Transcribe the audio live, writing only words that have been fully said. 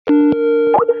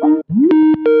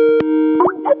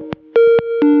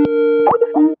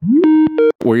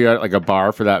you at like a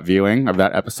bar for that viewing of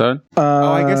that episode?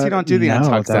 I guess you don't do the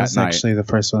Untucked that that's night. Actually the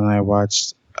first one I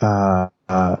watched at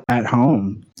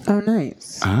home. Oh,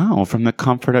 nice. Oh, from the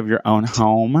comfort of your own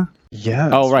home? Yeah.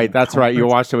 Oh, right. That's right. You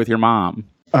watched it with your mom.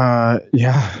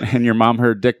 Yeah. And your mom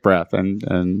heard dick breath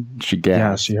and she gasped.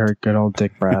 Yeah, she heard good old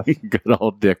dick breath. Good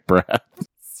old dick breath.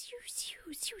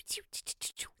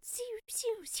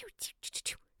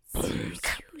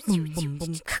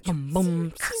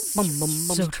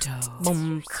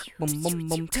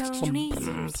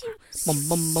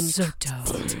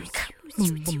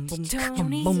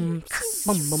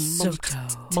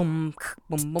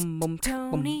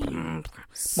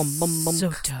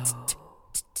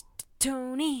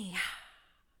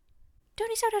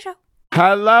 Tony Soto Show.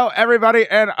 Hello, everybody,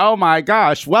 and oh my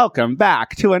gosh, welcome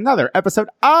back to another episode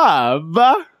of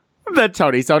The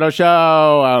Tony Soto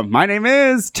Show. My name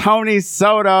is Tony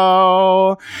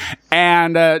Soto,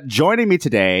 and joining me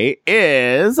today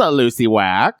is Lucy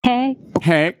Wack. Hey.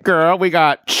 Hey, girl, we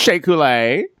got Shea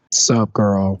Coulee. Sup,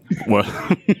 girl?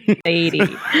 Lady.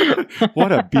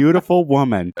 What a beautiful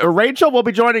woman. Rachel will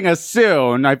be joining us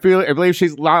soon. I believe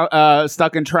she's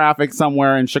stuck in traffic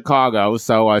somewhere in Chicago,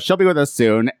 so she'll be with us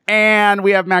soon. And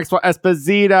we have Maxwell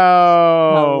Esposito.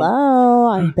 Hello,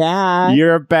 I'm back.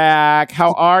 You're back.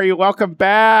 How are you? Welcome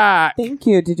back. Thank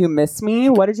you. Did you miss me?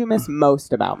 What did you miss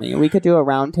most about me? We could do a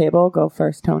round table. Go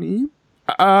first, Tony.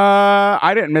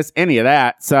 I didn't miss any of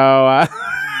that, so...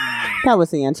 That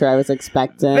was the answer I was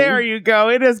expecting. There you go.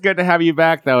 It is good to have you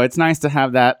back, though. It's nice to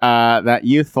have that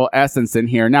youthful essence in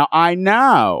here. Now, I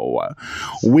know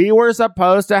we were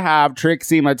supposed to have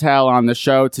Trixie Mattel on the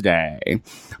show today,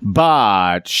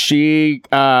 but she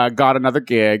got another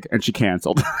gig and she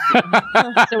canceled.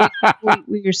 So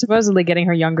you're supposedly getting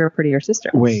her younger, prettier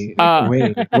sister. Wait.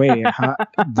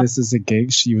 This is a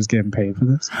gig? She was getting paid for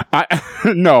this?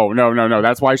 No.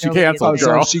 That's why she canceled,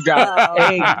 girl. So she got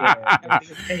a gig.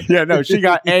 Yeah, no, she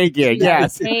got a gig.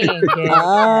 Yes.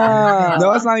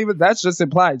 No, it's not even. That's just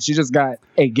implied. She just got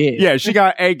a gig. Yeah, she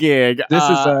got a gig. This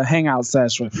is a hangout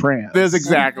sesh with friends. This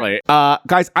exactly.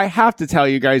 Guys, I have to tell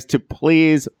you guys to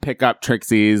please pick up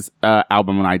Trixie's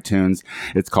album on iTunes.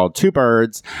 It's called Two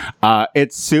Birds.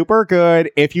 It's super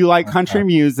good. If you like country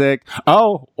music.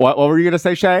 Oh, what were you going to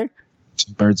say, Shay?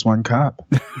 Two birds, one cup.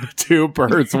 Two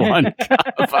birds, one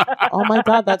cup. Oh my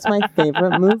God, that's my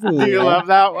favorite movie. Do you love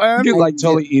that one? You could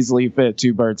totally easily fit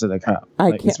two birds in a cup.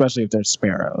 I can't- especially if they're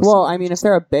sparrows. Well, I mean, if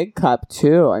they're a big cup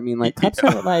too. I mean, like cups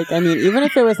are like. I mean, even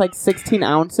if it was like 16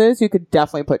 ounces, you could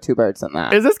definitely put two birds in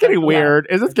that. Is this getting weird?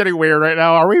 Is this getting weird right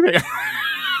now? Are we?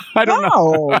 I don't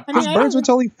know. Because birds would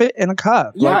totally fit in a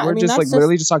cup. Yeah, like, we're just like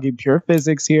literally just talking pure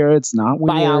physics here. It's not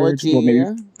weird. Biology. Well, maybe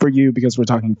for you because we're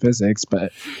talking physics,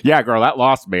 but Yeah, girl, that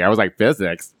lost me. I was like,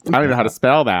 physics? I don't even know how to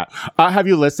spell that. Have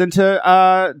you listened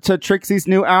to Trixie's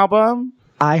new album?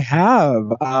 I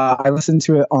have. I listened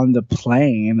to it on the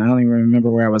plane. I don't even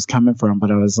remember where I was coming from, but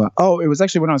I was it was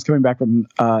actually when I was coming back from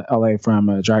LA from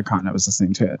DragCon. I was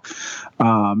listening to it,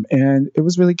 and it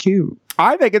was really cute.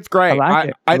 I think it's great. I like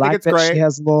it. I think it's that great. She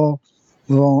has little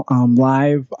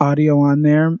live audio on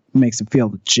there. Makes it feel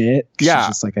legit. Yeah. She's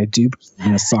just like, I do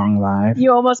perform a song live.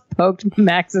 You almost poked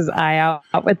Max's eye out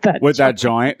with that. That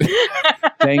joint.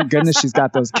 Thank goodness she's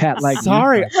got those cat-like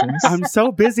Sorry, reflexes. I'm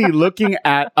so busy looking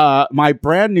at my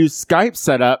brand new Skype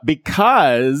setup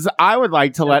because I would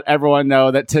like to let everyone know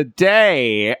that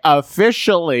today,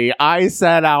 officially, I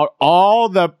set out all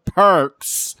the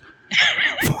perks.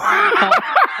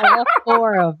 All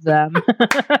four of them.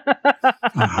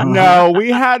 No, we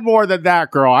had more than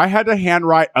that, girl. I had to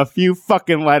handwrite a few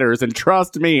fucking letters, and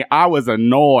trust me, I was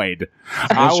annoyed.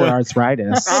 It's your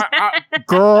arthritis.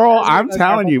 Girl, I'm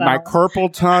telling you, my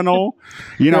carpal tunnel,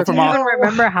 from You all, don't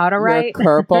remember how to write?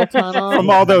 Your carpal tunnel. from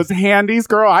all those handies,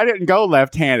 girl, I didn't go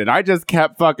left-handed. I just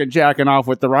kept fucking jacking off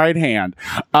with the right hand.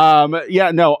 I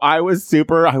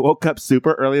woke up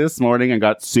super early this morning and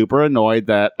got super annoyed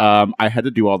that I had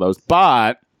to do all those,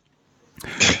 but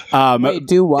Wait,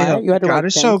 do what? You had to gotta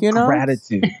write show thank you notes?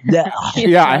 gratitude.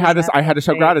 yeah, I had to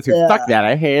show gratitude. Fuck that,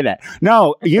 I hate it.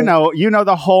 No, you know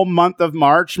the whole month of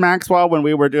March, Maxwell, when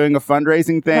we were doing a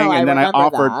fundraising thing, No, and then I remember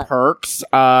offered that. perks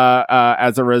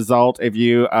as a result if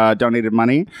you donated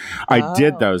money. I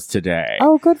did those today.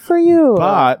 Oh, good for you.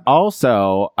 But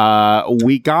also,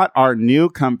 we got our new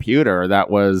computer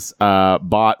that was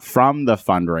bought from the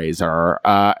fundraiser,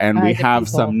 and we have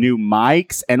some new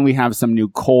mics and we have some new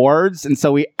cords, and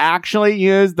so we actually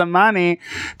used the money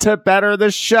to better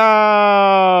the show.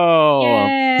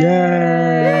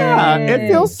 Yeah, it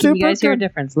feels super Can you guys hear a good.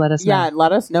 difference? Let us know. Yeah,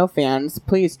 let us know, fans.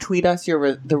 Please tweet us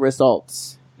the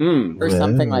results. or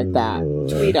something like that.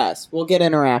 Tweet us. We'll get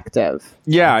interactive.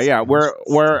 Yeah.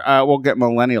 We'll get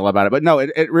millennial about it. But no,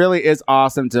 it really is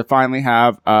awesome to finally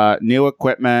have new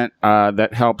equipment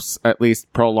that helps at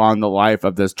least prolong the life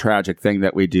of this tragic thing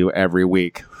that we do every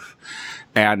week.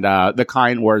 And the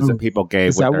kind words that people gave.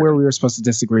 Is that where we were supposed to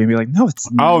disagree and be like, no,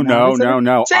 it's not. Oh,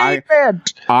 no.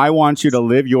 I want you to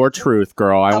live your truth,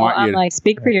 girl. I want you to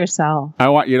speak for yourself. I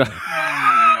want you to.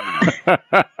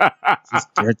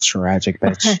 You're tragic,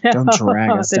 bitch. Don't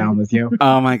drag us down with you.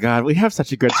 Oh my God, we have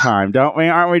such a good time, don't we?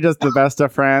 Aren't we just the best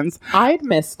of friends? I'd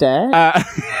missed it.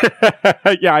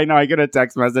 Yeah, I know. I get a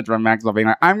text message from Maxwell being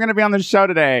like, "I'm going to be on the show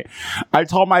today. I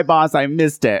told my boss I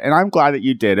missed it, and I'm glad that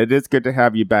you did. It is good to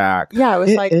have you back." Yeah, I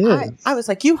was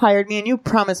like, you hired me and you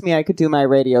promised me I could do my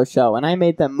radio show, and I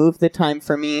made them move the time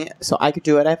for me so I could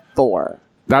do it at 4.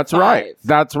 That's 5. right.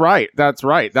 That's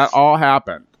right. That all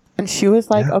happened. And she was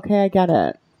like, okay, I get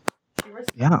it.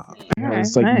 Yeah.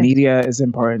 It's like media is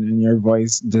important and your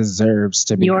voice deserves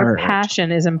to be heard. Your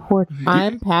passion is important.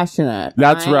 I'm passionate.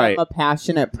 That's right. I'm a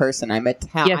passionate person. I'm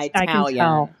Italian. Yes, I can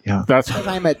tell. Yeah. That's because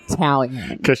I'm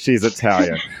Italian. Because she's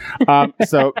Italian.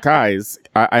 So, guys,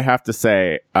 I have to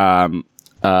say, I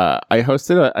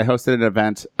hosted an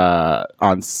event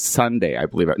on Sunday, I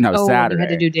believe. No, Saturday. You had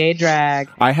to do day drag.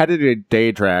 I had to do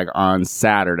day drag on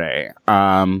Saturday.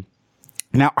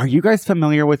 Now, are you guys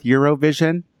familiar with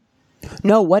Eurovision?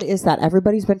 No, what is that?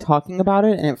 Everybody's been talking about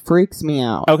it, and it freaks me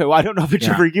out. Okay, well, I don't know if it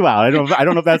should freak you out. I don't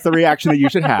know if that's the reaction that you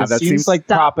should have. That seems like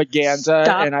propaganda.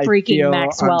 Stop and I freaking feel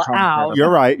Maxwell out. You're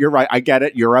right. I get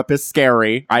it. Europe is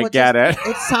scary. I get it.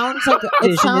 It sounds like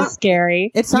vision is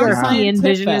scary. It sounds European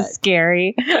scientific. vision is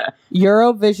scary.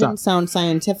 Eurovision sounds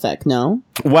scientific, no?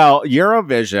 Well,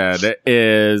 Eurovision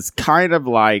is kind of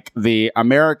like the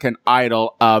American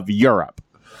Idol of Europe.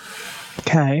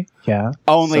 Okay. Yeah.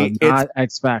 Only so not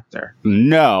X Factor.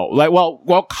 No.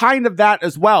 Well, kind of that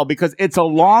as well, because it's a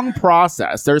long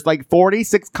process. There's like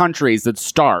 46 countries that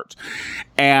start,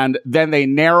 and then they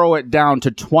narrow it down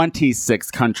to 26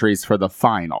 countries for the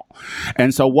final.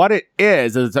 And so what it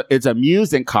is it's a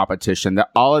music competition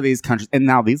that all of these countries, and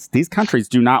now these countries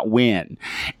do not win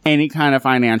any kind of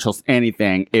financials,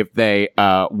 anything, if they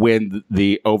win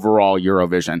the overall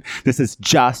Eurovision. This is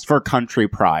just for country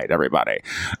pride, everybody.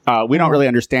 We don't really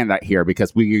understand that here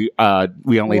because we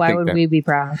only Why think would that we be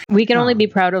proud? We can only be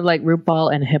proud of like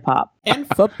RuPaul and hip hop. And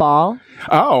football.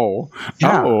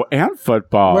 And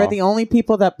football. We're the only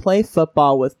people that play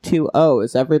football with 2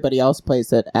 O's. Everybody else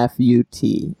plays it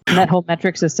F-U-T. And that whole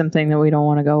metric system thing that we don't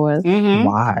want to go with. Mm-hmm.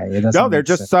 Why? No, they're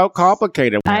just so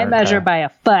complicated. I measure by a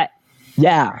foot.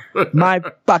 Yeah, my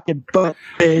fucking foot,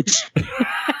 bitch.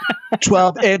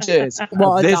 12 inches.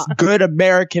 Well, this good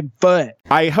American foot.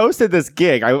 I hosted this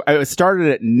gig. I started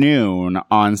at noon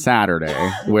on Saturday,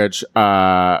 which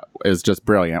is just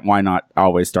brilliant. Why not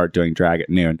always start doing drag at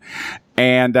noon?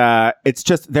 And it's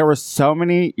just, there were so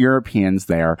many Europeans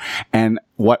there. And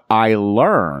what I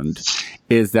learned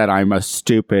is that I'm a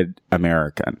stupid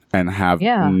American and have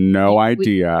no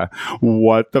idea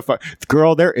what the fuck.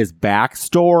 Girl, there is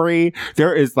backstory.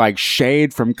 There is like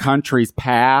shade from countries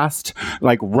past.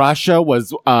 Like Russia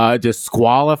was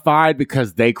disqualified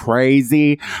because they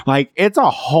crazy. Like it's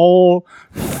a whole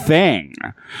thing.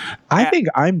 I think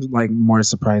I'm like more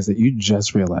surprised that you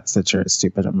just realized that you're a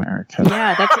stupid American.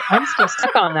 Yeah, I'm still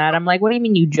stuck on that. I'm like, what do you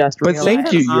mean you just But realized?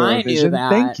 thank you, I knew Eurovision. that.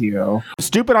 Thank you.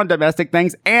 Stupid on domestic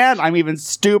things, and I'm even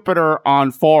stupider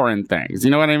on foreign things.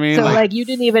 You know what I mean? So like you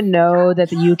didn't even know that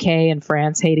the UK and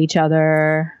France hate each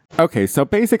other. Okay, so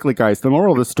basically, guys, the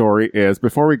moral of the story is,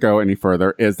 before we go any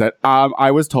further, is that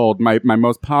I was told my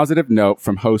most positive note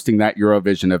from hosting that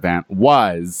Eurovision event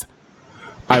was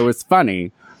I was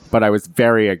funny, but I was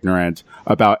very ignorant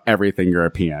about everything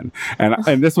European.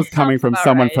 And this was coming from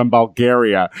someone from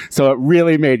Bulgaria. So it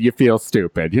really made you feel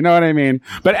stupid. You know what I mean?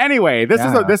 But anyway, this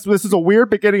is a weird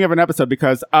beginning of an episode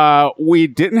because we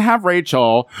didn't have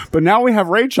Rachel, but now we have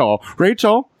Rachel.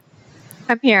 Rachel?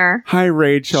 I'm here. Hi,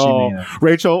 Rachel.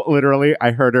 Rachel, literally,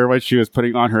 I heard her when she was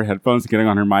putting on her headphones and getting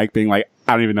on her mic, being like,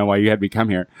 I don't even know why you had me come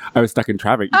here. I was stuck in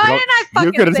traffic. Oh, didn't I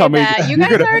fucking say that? You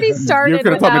guys already started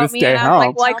without me. And I was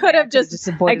like, well, I could have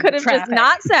just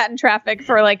not sat in traffic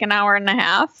for like an hour and a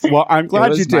half. Well, I'm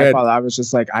glad you did. I was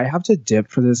just like, I have to dip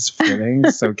for this fitting.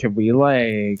 So can we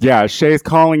like? Yeah, Shay's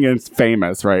calling in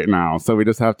famous right now, so we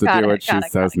just have to do what she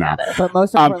says now. But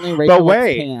most importantly, Rachel but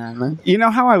wait, tan. You know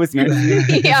how I was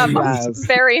mentioning? Yeah,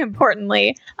 very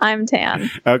importantly, I'm tan.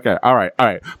 Okay, all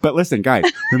right. But listen, guys,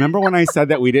 remember when I said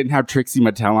that we didn't have Trixie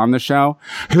Mattel on the show.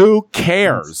 Who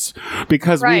cares?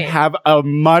 Because we have a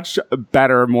much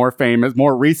better, more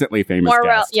recently famous guest. More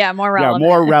relevant. Yeah, more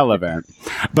relevant.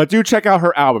 But do check out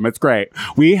her album. It's great.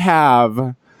 We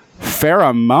have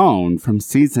Farrah Moan from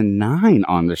season 9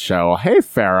 on the show. Hey,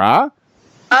 Farrah.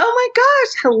 Oh my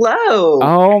gosh, hello.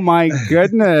 Oh my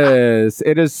goodness.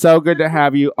 It is so good to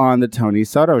have you on the Tony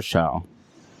Soto Show.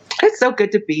 It's so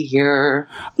good to be here.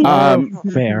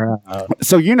 Farrah.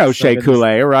 So you know Shea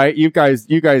Coulee, right? You guys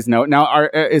know. Now,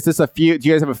 is this a feud? Do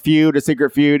you guys have a feud, a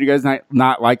secret feud? Do you guys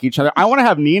not like each other? I want to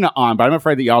have Nina on, but I'm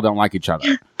afraid that y'all don't like each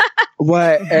other.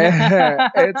 What?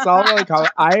 It's all really common.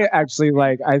 I think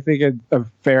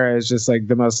Farrah is just like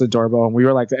the most adorable. And we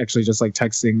were like actually just like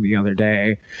texting the other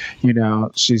day. You know,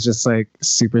 she's just like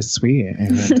super sweet.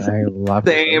 And I love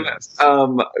Same.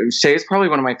 Shay's probably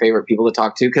one of my favorite people to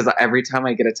talk to because every time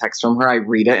I get a text from her, I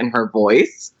read it in her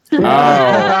voice. Oh, me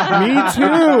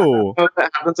too. That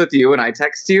happens with you when I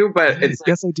text you, but it's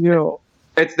yes, I do.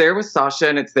 It's there with Sasha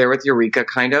and it's there with Eureka,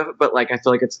 kind of, but like I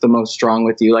feel like it's the most strong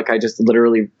with you. Like I just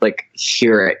literally like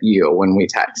hear it you when we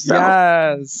text. So.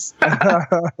 Yes.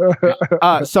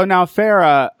 So now,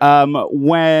 Farrah,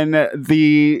 when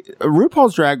the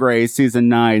RuPaul's Drag Race season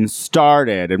 9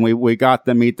 started and we got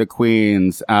the Meet the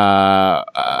Queens,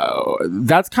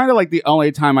 that's kind of like the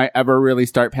only time I ever really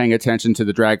start paying attention to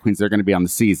the drag queens that are going to be on the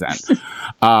season,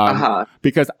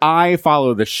 because I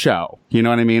follow the show. You know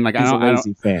what I mean? Like He's a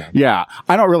lazy fan. Yeah.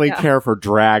 I don't really care for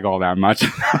drag all that much.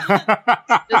 Just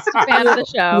a fan of the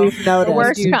show. We've noticed. The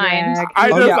worst kind.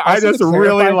 I just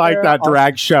really like that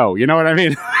drag show. You know what I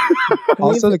mean?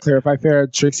 Also, to clarify,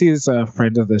 Farrah, Trixie is a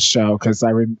friend of the show because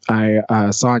I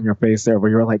saw on your face there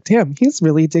where you were like, "Damn, he's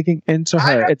really digging into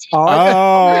her." It's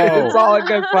all in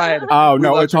good fun. Oh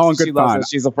no, it's all in good fun.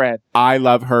 She's a friend. I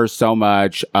love her so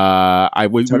much. We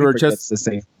were just the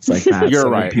same. It's like that. You're so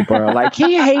right. People are like,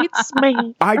 he hates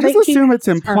me. I just assume it's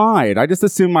implied. I just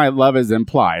assume my love is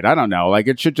implied. I don't know. Like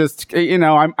it should just,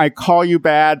 I call you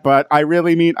bad, but I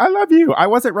really mean I love you. I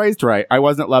wasn't raised right. I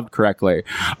wasn't loved correctly.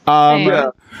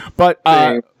 But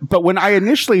when I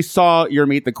initially saw your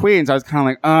Meet the Queens, I was kind of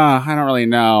like, I don't really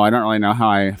know. I don't really know how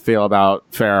I feel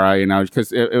about Farrah,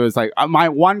 because it was like, my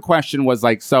one question was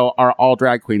like, so are all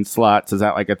drag queens sluts? Is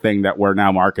that like a thing that we're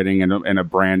now marketing and a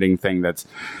branding thing that's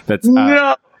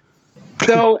no.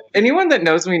 So anyone that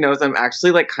knows me knows I'm actually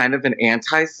like kind of an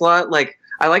anti-slut. Like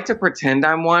I like to pretend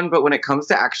I'm one, but when it comes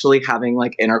to actually having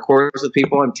like intercourse with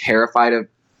people, I'm terrified of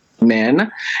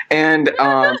men. And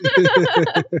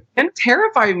and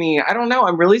terrify me. I don't know.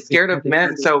 I'm really scared of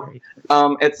men. So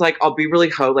it's like I'll be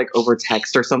really like over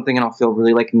text or something and I'll feel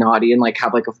really like naughty and like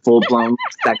have like a full blown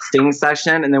sexting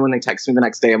session. And then when they text me the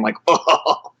next day, I'm like,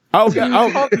 oh. First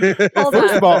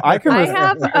of all, I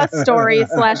have a story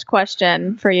 /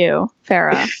 question for you,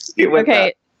 Farrah.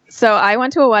 Okay. So I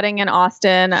went to a wedding in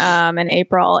Austin in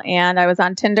April, and I was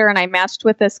on Tinder, and I matched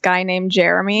with this guy named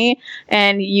Jeremy,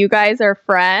 and you guys are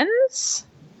friends?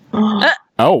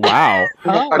 Oh, wow.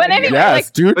 But anyway,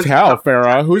 yes, do tell,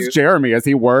 Farrah. Who's Jeremy? Is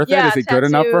he worth it? Is he good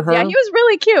enough for her? Yeah, he was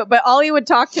really cute, but all he would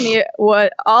talk to me,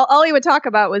 all he would talk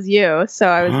about was you. So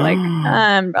I was like,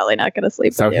 I'm probably not going to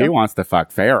sleep with you. So he wants to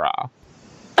fuck Farrah.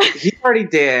 He already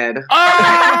did.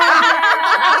 I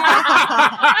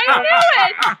knew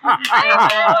it.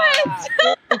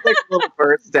 It's like a little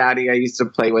first daddy I used to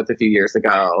play with a few years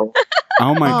ago.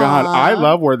 Oh my God. I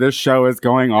love where this show is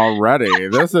going already. He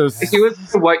was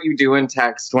What You Do in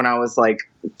Text when I was like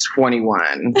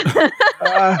 21.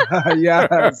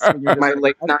 Yes. My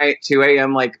late night, 2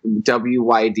 a.m. like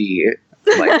WYD.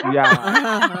 Like,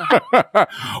 yeah.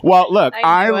 Well, look,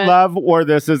 I love where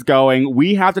this is going.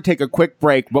 We have to take a quick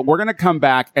break, but we're going to come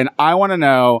back and I want to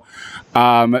know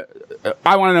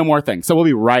more things. So we'll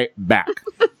be right back.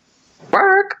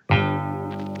 Work.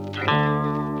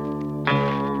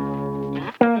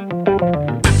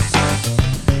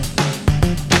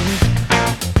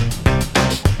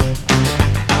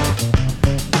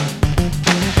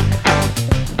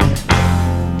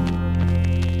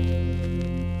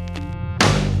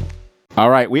 All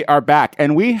right, we are back,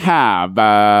 and we have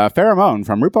Farrah Moan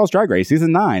from RuPaul's Drag Race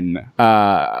Season 9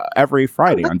 every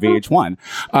Friday on VH1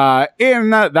 in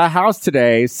the house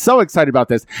today. So excited about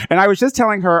this. And I was just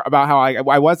telling her about how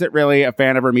I wasn't really a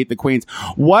fan of her Meet the Queens.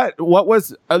 What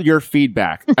was your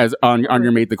feedback on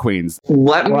your Meet the Queens?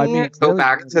 Let me go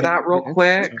back to that real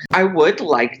quick. I would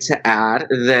like to add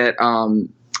that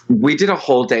we did a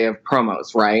whole day of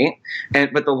promos, right?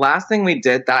 But the last thing we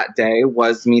did that day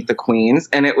was Meet the Queens,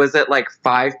 and it was at like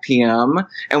 5 p.m.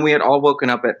 and we had all woken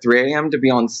up at 3 a.m. to be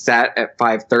on set at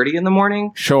 5:30 in the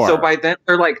morning. Sure. So by then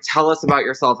they're like, "Tell us about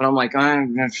yourself," and I'm like,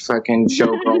 "I'm a fucking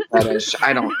showgirl fetish.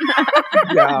 I don't."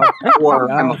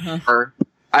 Or I'm a whore.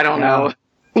 I don't know.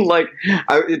 Like,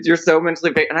 you're so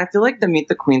mentally fake. And I feel like the Meet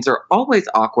the Queens are always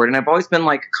awkward. And I've always been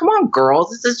like, come on, girls,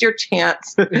 this is your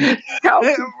chance. How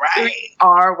right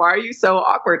are? Why are you so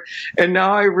awkward? And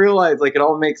now I realize, like, it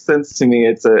all makes sense to me.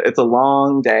 It's a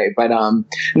long day. But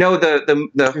no,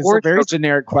 the very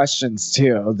generic questions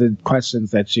too. The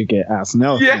questions that you get asked.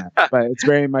 No, but it's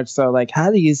very much so like, how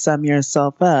do you sum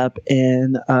yourself up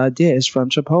in a dish from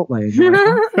Chipotle?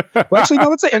 Like, well, actually, no,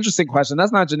 that's an interesting question.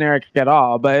 That's not generic at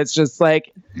all. But it's just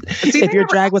like, if your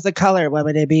drag was a color, what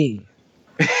would it be?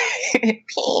 Pink.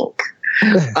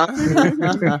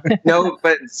 No,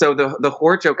 but so the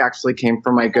whore joke actually came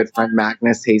from my good friend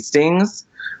Magnus Hastings.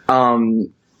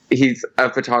 He's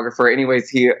a photographer. Anyways,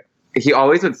 he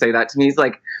always would say that to me. He's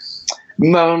like,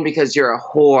 moan because you're a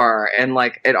whore, and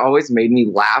like it always made me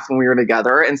laugh when we were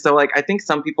together. And so like I think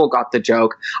some people got the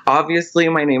joke. Obviously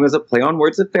my name is a play on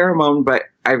words of pheromone, but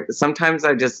sometimes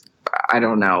I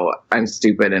don't know, I'm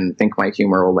stupid and think my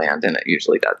humor will land, and it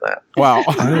usually doesn't. Wow.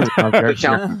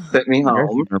 Sent me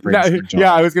home.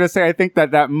 Yeah, I was going to say, I think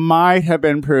that might have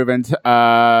been proven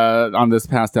on this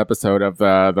past episode of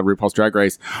the RuPaul's Drag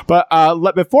Race. But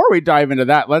before we dive into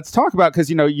that, let's talk about,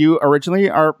 because you originally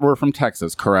were from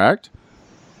Texas, correct?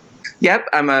 Yep,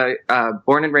 I'm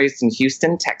born and raised in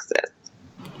Houston, Texas.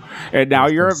 And now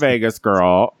you're a Vegas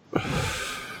girl.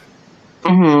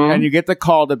 Mm-hmm. And you get the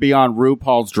call to be on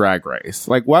RuPaul's Drag Race.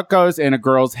 Like, what goes in a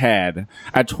girl's head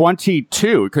at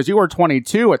 22? Because you were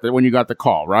 22 when you got the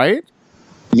call, right?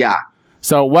 Yeah.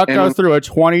 So what goes through a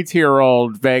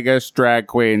 22-year-old Vegas drag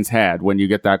queen's head when you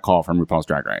get that call from RuPaul's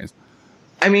Drag Race?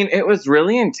 I mean, it was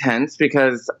really intense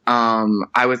because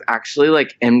I was actually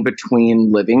like in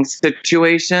between living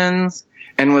situations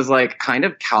and was like kind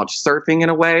of couch surfing in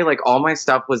a way. Like all my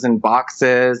stuff was in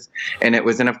boxes and it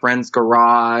was in a friend's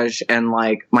garage, and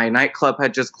like my nightclub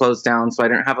had just closed down. So I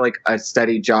didn't have like a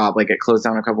steady job. Like it closed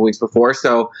down a couple weeks before.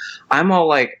 So I'm all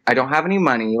like, I don't have any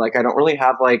money. Like I don't really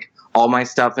have like all my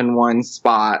stuff in one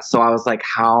spot. So I was like,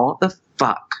 how the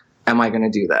fuck am I going to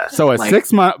do this? So a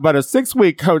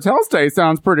 6-week hotel stay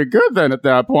sounds pretty good then at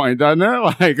that point, doesn't it?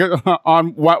 Like on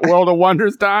what World of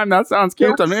Wonders time? That sounds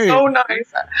cute to me. So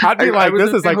nice. I'd be like,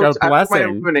 this is like a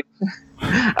blessing.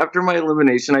 After my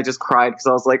elimination, I just cried because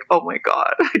I was like, oh my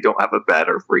God, I don't have a bed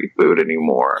or free food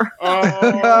anymore.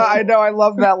 I know. I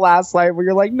love that last line where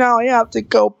you're like, no, I have to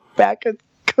go back and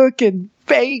cook in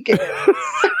Vegas.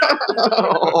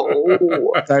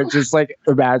 I just like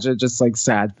imagine just like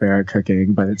sad Farrah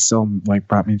cooking, but it still like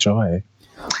brought me joy.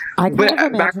 But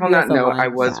back on that note, I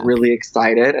was really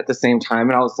excited at the same time,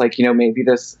 and I was like, maybe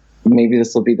this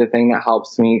will be the thing that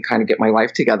helps me kind of get my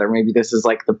life together. Maybe this is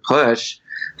like the push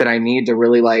that I need to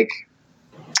really like,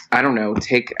 I don't know,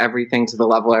 take everything to the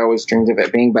level I always dreamed of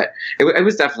it being. But it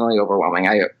was definitely overwhelming.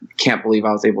 I can't believe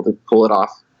I was able to pull it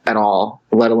off at all,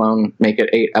 let alone make it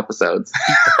 8 episodes.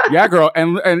 Yeah, girl,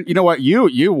 and you know what,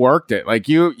 you worked it. Like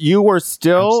you were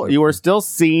still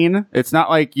seen. It's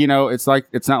not like it's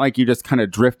not like you just kind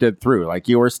of drifted through. Like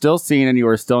you were still seen and you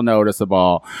were still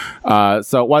noticeable.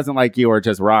 So it wasn't like you were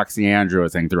just Roxy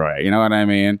Andrewsing through it. You know what I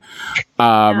mean?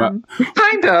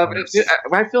 Kind of.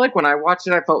 I feel like when I watched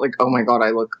it, I felt like, oh my God,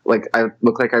 I look like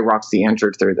I Roxy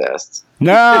Andrewed through this.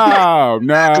 No. You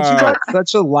got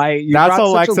such a light. That's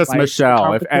Alexis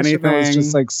Michelle. If anything, it was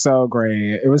just like so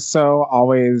great. It was so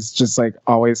always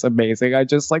amazing. I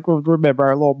just like would remember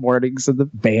our little mornings in the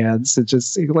bands and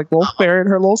just see like little Farrah in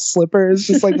her little slippers,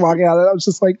 just like walking out. And I was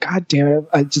just like, God damn it!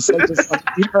 I just like,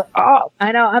 beat her up.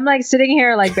 I know. I'm like sitting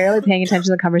here like barely paying attention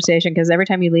to the conversation because every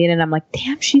time you lean in, I'm like,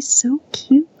 damn, she's so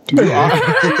cute. She's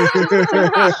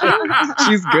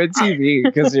good TV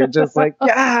because you're just like,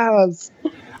 yes.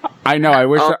 I know. I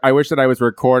wish that I was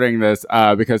recording this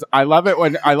because I love it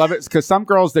because some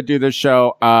girls that do this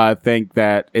show think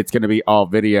that it's going to be all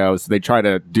video, so they try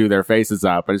to do their faces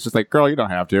up, but it's just like, girl, you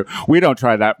don't have to. We don't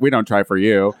try that. We don't try for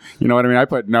you. You know what I mean? I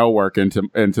put no work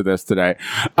into this today.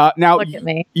 Now look at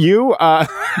me. You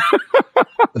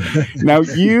now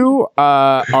you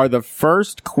are the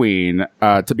first queen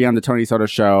to be on the Tony Soto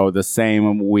show the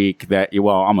same week that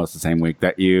almost the same week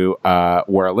that you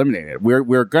were eliminated.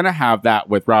 We're gonna have that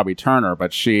with Robbie Turner,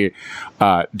 but she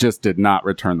just did not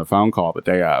return the phone call the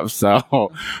day of. So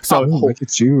look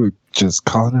at you Just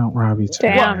calling out Robbie.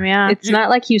 Damn, yeah. It's not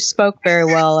like you spoke very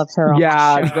well of her.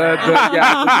 I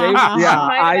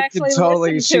could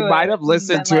totally. She might have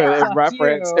listened to it in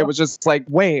reference. It was just like,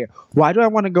 wait, why do I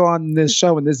want to go on this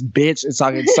show and this bitch is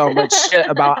talking so much shit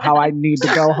about how I need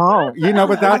to go home?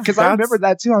 But that's because I remember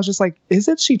that too. I was just like,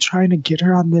 isn't she trying to get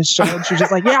her on this show? And she's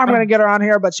just like, yeah, I'm gonna get her on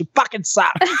here, but she fucking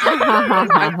sucks.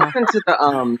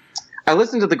 I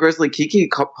listened to the Grizzly Kiki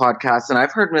podcast, and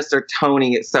I've heard Mr.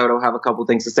 Tony Soto have a couple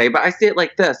things to say, but I see it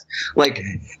like this. Like,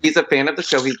 he's a fan of the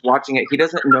show. He's watching it. He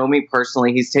doesn't know me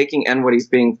personally. He's taking in what he's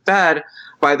being fed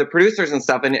by the producers and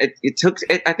stuff. And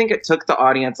I think it took the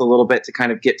audience a little bit to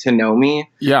kind of get to know me.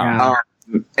 Yeah.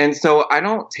 And so I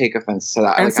don't take offense to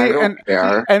that. I don't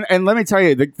care. And let me tell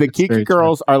you, the Kiki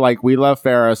girls are like, we love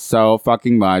Farrah so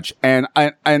fucking much. And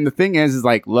the thing is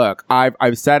like, look,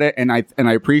 I've said it, and I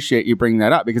appreciate you bringing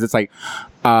that up, because it's like,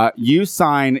 you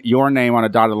sign your name on a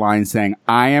dotted line saying,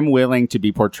 I am willing to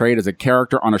be portrayed as a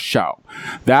character on a show.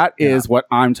 That is what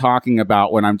I'm talking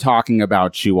about when I'm talking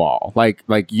about you all.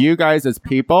 Like you guys as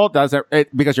people,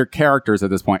 because you're characters at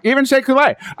this point. Even Shea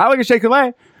Coulee. I look at Shea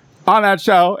Coulee on that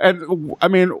show, and I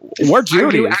mean, we're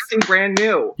Judy's. Acting brand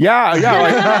new. Yeah.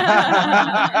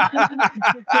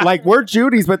 Like we're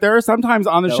Judy's, but there are sometimes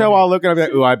on the show I'll look at it and be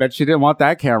like, ooh, I bet she didn't want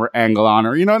that camera angle on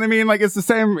her. You know what I mean? Like it's the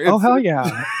same. Oh hell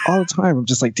yeah! All the time. I'm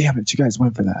just like, damn it, you guys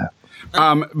went for that.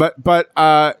 But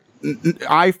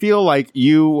I feel like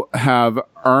you have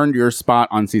earned your spot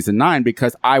on season 9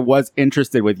 because I was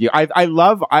interested with you.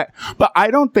 But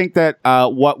I don't think that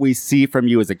what we see from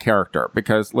you is a character,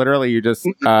 because literally you just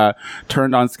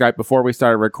turned on Skype before we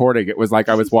started recording. It was like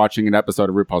I was watching an episode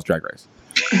of RuPaul's Drag Race.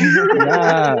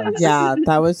 Yes. Yeah,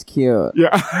 that was cute.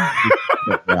 Yeah.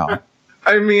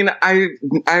 I mean,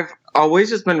 I've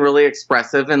always just been really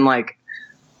expressive, and like,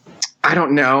 I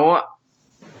don't know.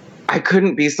 I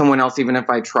couldn't be someone else even if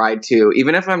I tried to.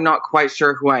 Even if I'm not quite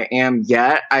sure who I am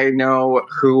yet, I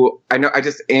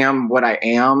just am what I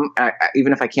am.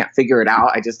 Even if I can't figure it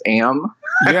out, I just am.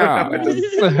 Yeah.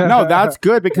 No, that's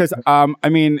good, because I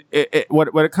mean,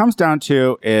 what it comes down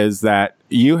to is that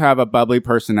you have a bubbly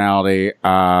personality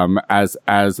as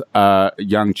a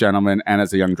young gentleman and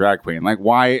as a young drag queen. Like,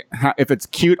 why, if it's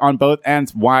cute on both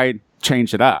ends, why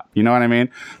change it up? You know what I mean?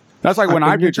 That's like when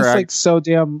I do just drag. Like so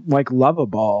damn like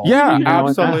lovable. Yeah, you know?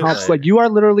 absolutely. Helps. Like you are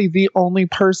literally the only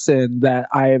person that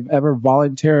I've ever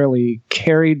voluntarily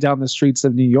carried down the streets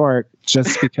of New York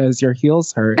just because your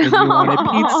heels hurt and you wanted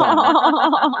pizza.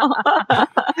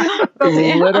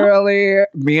 Literally,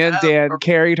 me and Dan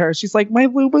carried her. She's like, my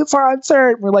Louboutins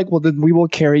hurt. We're like, well, then we will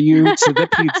carry you to the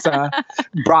pizza.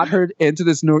 Brought her into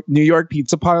this New York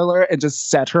pizza parlor and just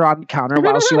set her on the counter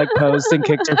while she like posed and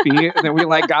kicked her feet. And then we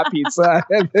like got pizza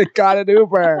and then got an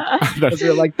Uber. Because we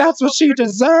were like, that's what she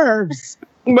deserves.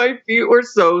 My feet were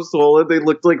so swollen; they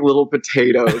looked like little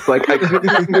potatoes. Like I couldn't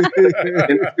even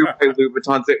into my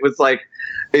Louboutins. It was like,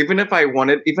 even if I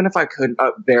could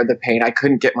bear the pain, I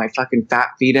couldn't get my fucking fat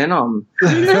feet in them.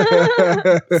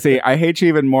 See, I hate you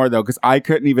even more though, because I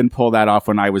couldn't even pull that off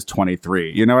when I was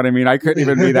 23. You know what I mean? I couldn't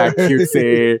even be that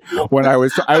cutesy when I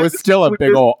was still a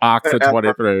big old ox at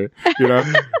 23. You know.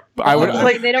 I would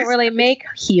like they don't really make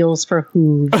heels for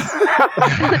hooves.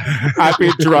 I'd be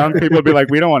drunk. People would be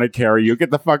like, "We don't want to carry you. Get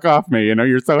the fuck off me. You know,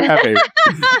 you're so heavy."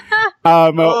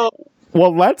 Well,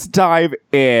 let's dive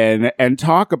in and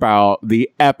talk about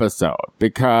the episode,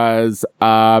 because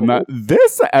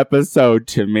this episode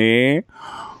to me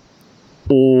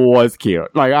was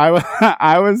cute. Like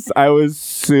I was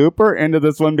super into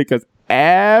this one because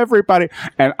everybody,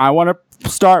 and I want to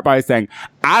start by saying,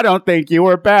 I don't think you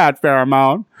were bad,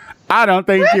 Pheromone. I don't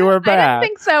think you were bad. I don't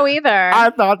think so either. I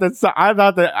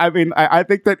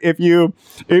think that if you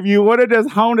would have just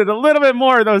honed it a little bit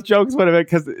more, those jokes would have been,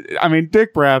 because I mean,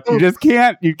 dick breath, you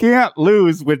can't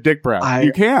lose with dick breath.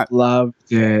 You can't.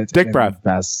 Loved it. Dick breath.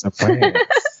 Best of friends.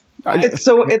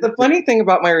 So the funny thing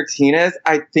about my routine is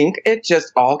I think it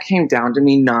just all came down to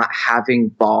me not having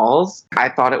balls. I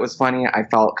thought it was funny. I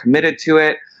felt committed to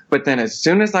it. But then as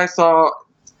soon as I saw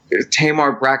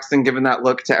Tamar Braxton giving that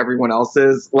look to everyone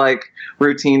else's like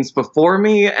routines before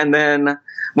me, and then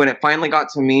when it finally got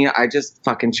to me, I just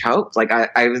fucking choked. Like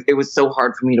it was so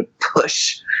hard for me to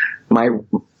push my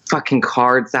fucking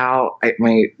cards out,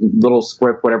 my little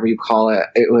script, whatever you call it.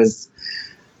 It was,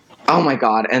 oh my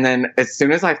God. And then as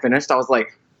soon as I finished, I was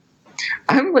like,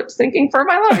 I'm lip syncing for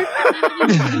my life.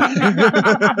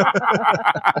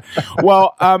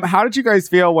 Well, how did you guys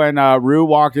feel when Rue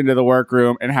walked into the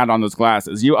workroom and had on those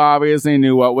glasses? You obviously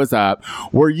knew what was up.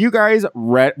 Were you guys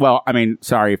ready? Well, I mean,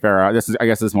 sorry, Farrah. I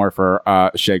guess this is more for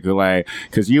Shea Coulee,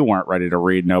 because you weren't ready to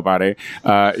read nobody.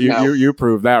 You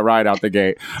proved that right out the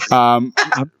gate.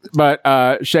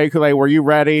 But Shea Coulee, were you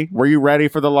ready? Were you ready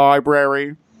for the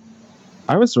library?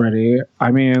 I was ready.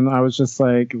 I mean, I was just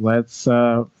like, let's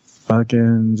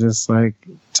fucking just like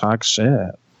talk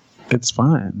shit. It's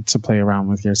fun to play around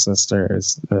with your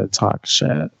sisters, talk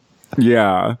shit.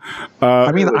 Yeah.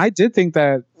 I mean, I did think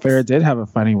that Farrah did have a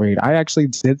funny read. I actually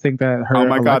did think that her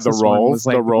Alexis the rolls was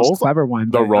like the rolls, most clever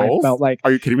one. The rolls? I felt like,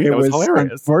 are you kidding me? That was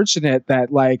hilarious. Unfortunate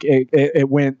that like it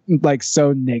went like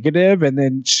so negative, and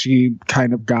then she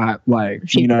kind of got like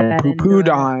poo-pooed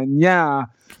on. Yeah.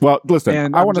 Well, listen,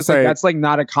 and I want to say that's like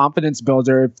not a confidence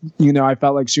builder. I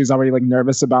felt like she was already like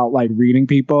nervous about like reading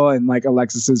people, and like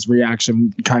Alexis's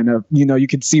reaction kind of, you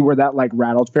could see where that like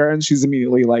rattled Farrah, and she's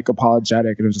immediately like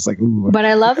apologetic, and it was just like, ooh. But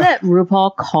I love that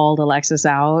RuPaul called Alexis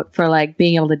out for like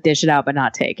being able to dish it out but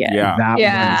not take it.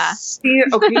 Yeah. See,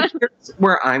 okay, here's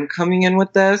where I'm coming in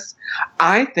with this.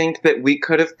 I think that we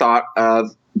could have thought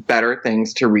of better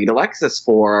things to read Alexis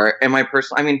for. And my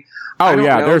personal, I mean,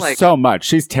 there's so much.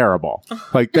 She's terrible.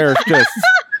 Like there's just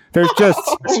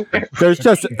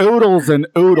oodles and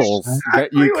oodles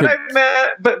that you could. What I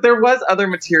meant, but there was other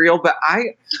material. But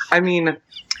I mean,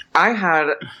 I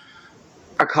had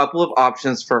a couple of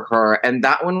options for her, and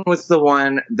that one was the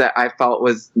one that I felt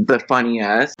was the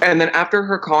funniest. And then after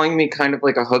her calling me kind of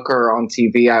like a hooker on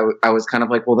TV, I was kind of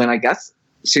like, well, then I guess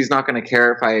she's not going to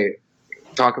care if I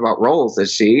talk about roles, is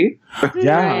she?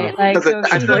 Yeah. Right. Like, so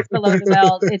if she gets below the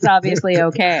belt, it's obviously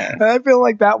okay. I feel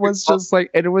like that was just like,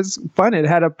 and it was fun. It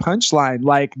had a punchline,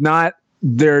 like not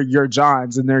they're your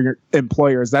Johns and they're your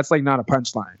employers. That's like not a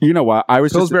punchline. You know what? I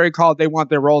was Pillsbury called. They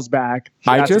want their roles back.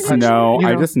 I just know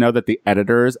that the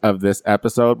editors of this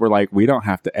episode were like, we don't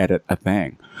have to edit a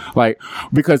thing, like,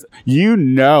 because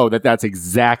that's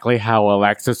exactly how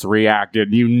Alexis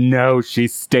reacted. She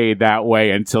stayed that way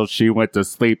until she went to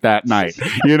sleep that night.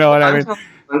 You know what I mean?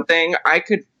 One thing, I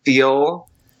could feel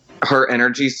her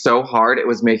energy so hard it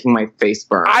was making my face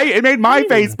burn. It made my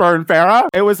face burn, Farrah.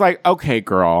 It was like, okay,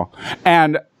 girl,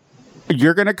 and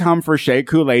you're gonna come for Shea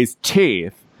Coulee's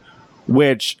teeth,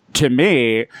 which to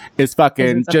me is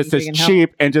fucking just as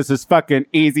cheap and just as fucking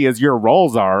easy as your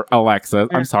roles are, Alexis.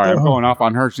 I'm sorry, I'm going off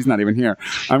on her. She's not even here.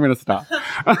 I'm gonna stop.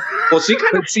 Well, she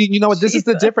kind of see. You know what? This is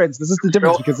the difference. This is the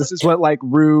difference, because this is what like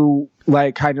Rue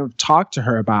like kind of talked to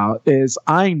her about. Is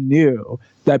I knew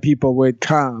that people would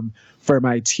come for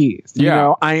my teeth.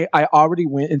 Yeah. I already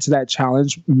went into that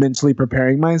challenge mentally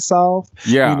preparing myself.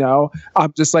 Yeah.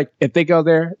 I'm just like, if they go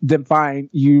there, then fine.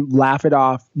 You laugh it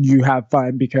off. You have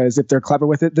fun, because if they're clever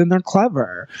with it, then they're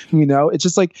clever. It's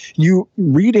just like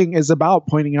reading is about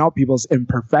pointing out people's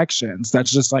imperfections.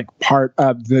 That's just like part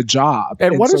of the job.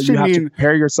 And what does she have mean? to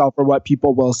prepare yourself for what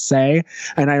people will say.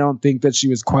 And I don't think that she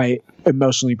was quite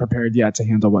emotionally prepared yet to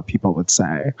handle what people would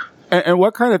say. And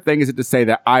what kind of thing is it to say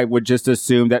that I would just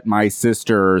assume that my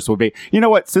sisters would be? You know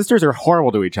what? Sisters are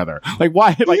horrible to each other. Like,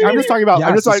 why? Like, I'm just talking about.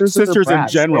 I'm just like sisters in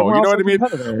general. You know what I mean?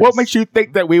 What makes you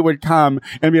think that we would come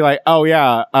and be like, oh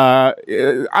yeah,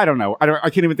 I don't know. I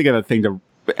can't even think of a thing to.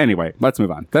 Anyway, let's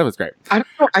move on. That was great. I don't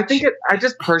know. I think I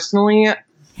just personally,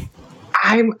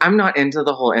 I'm not into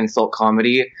the whole insult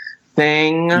comedy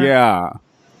thing. Yeah.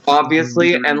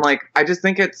 Obviously, and like I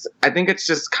think it's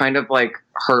just kind of like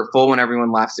hurtful when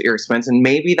everyone laughs at your expense, and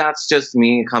maybe that's just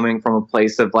me coming from a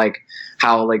place of like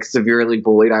how like severely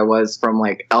bullied I was from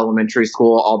like elementary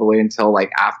school all the way until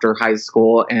like after high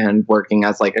school and working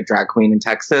as like a drag queen in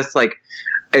Texas. Like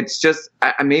it's just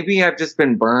maybe I've just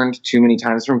been burned too many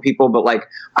times from people, but like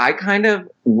I kind of,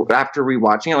 after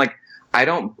rewatching it, like I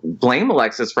don't blame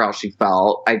Alexis for how she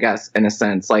felt, I guess, in a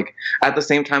sense. Like, at the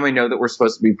same time, I know that we're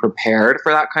supposed to be prepared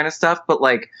for that kind of stuff, but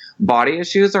like body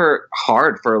issues are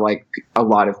hard for like a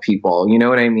lot of people. You know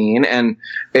what I mean? And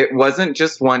it wasn't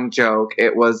just one joke.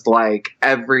 It was like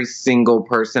every single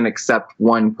person except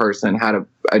one person had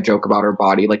a joke about her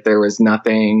body. Like there was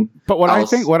nothing. But what I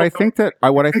think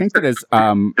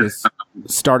that is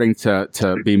starting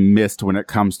to be missed when it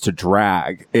comes to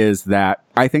drag is that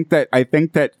I think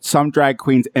that some drag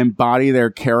queens embody their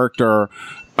character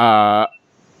a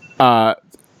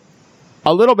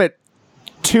little bit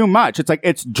too much. It's like,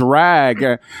 it's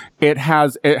drag. It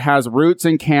has roots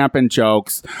in camp and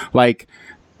jokes. Like,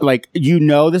 this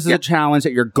is a challenge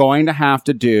that you're going to have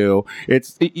to do.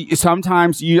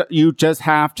 Sometimes you just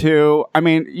have to. I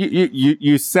mean,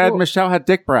 you said Michelle had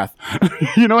dick breath.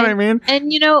 You know what I mean?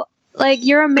 And Like,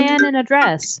 you're a man in a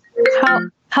dress.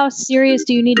 How serious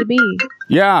do you need to be?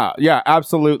 Yeah,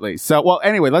 absolutely. So, well,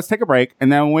 anyway, let's take a break.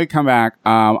 And then when we come back,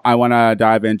 I want to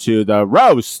dive into the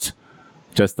roast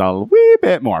just a wee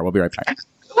bit more. We'll be right back.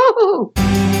 Woo-hoo.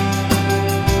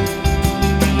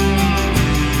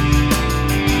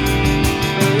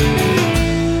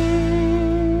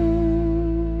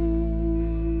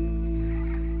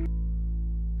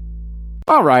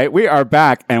 All right, we are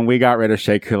back, and we got rid of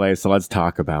Shea Coulee, so let's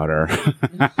talk about her. She's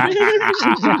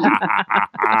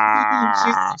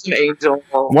such an angel.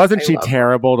 Wasn't she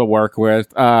terrible to work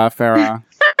with, Farrah?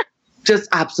 Just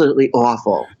absolutely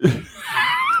awful.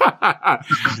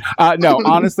 No,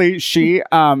 honestly, she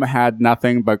had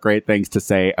nothing but great things to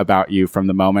say about you from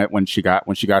the moment when she got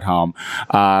home,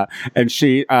 and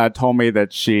she told me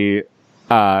that she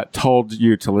told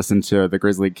you to listen to the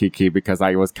Grizzly Kiki because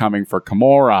I was coming for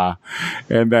Kimora,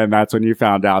 and then that's when you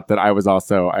found out that I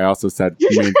also said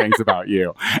mean things about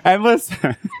you. And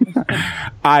listen,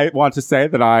 I want to say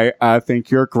that I think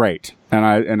you're great,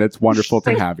 and it's wonderful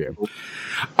to have you.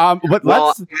 But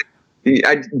let's.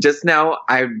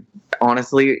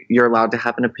 Honestly, you're allowed to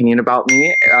have an opinion about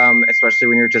me, especially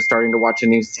when you're just starting to watch a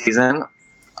new season.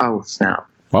 Oh, snap.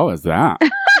 What was that?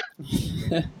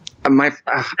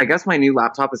 I guess my new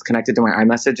laptop is connected to my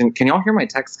iMessage, and can y'all hear my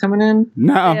text coming in?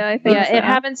 No. Yeah, I think it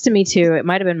happens to me too. It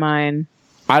might have been mine.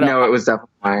 No, it was definitely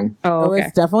mine. Oh, okay. It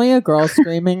was definitely a girl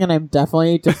screaming, and I'm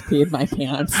definitely just peed my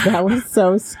pants. That was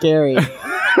so scary.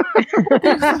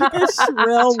 There's like a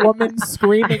shrill woman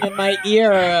screaming in my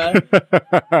ear.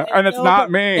 And it's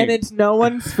not me. And it's no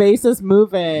one's face is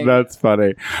moving. That's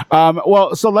funny.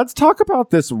 Well, so let's talk about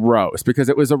this roast, because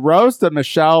it was a roast of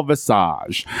Michelle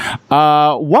Visage.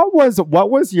 What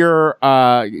was your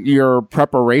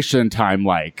preparation time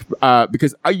like?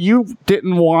 Because you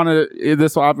didn't want to.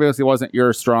 This obviously wasn't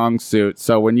your strong suit.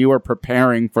 So when you were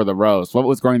preparing for the roast, what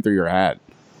was going through your head?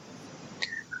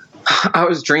 I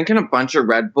was drinking a bunch of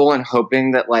Red Bull and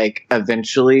hoping that, like,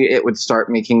 eventually it would start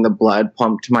making the blood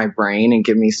pump to my brain and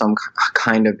give me some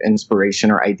kind of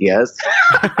inspiration or ideas.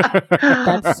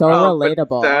 That's so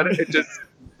relatable. It just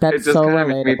so kind of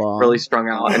made me relatable. really strung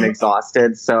out and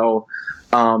exhausted. So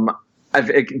I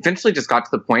eventually just got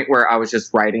to the point where I was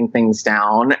just writing things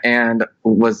down and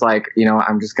was like,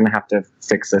 I'm just going to have to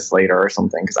fix this later or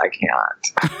something because I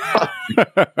can't.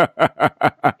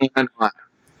 And,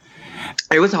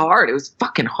 it was hard. It was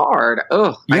fucking hard.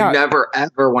 Ugh. Yeah. I never,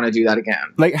 ever want to do that again.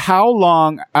 Like, how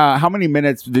long, how many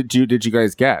minutes did you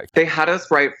guys get? They had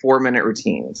us write 4-minute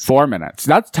routines. 4 minutes.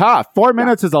 That's tough. 4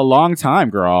 minutes is a long time,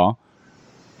 girl.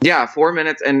 Yeah, 4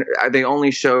 minutes. And they only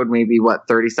showed maybe,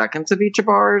 30 seconds of each of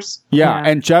ours? Yeah.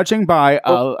 And judging by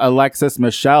Alexis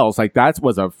Michelle's, like, that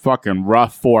was a fucking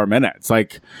rough 4 minutes.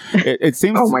 Like, it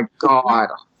seems. Oh, my God.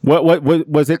 What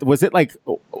was it? Was it like,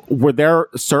 were there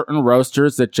certain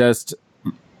roasters that just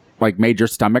like made your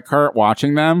stomach hurt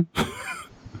watching them?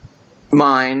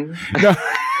 Mine.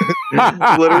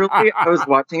 Literally, I was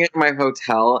watching it in my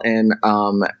hotel in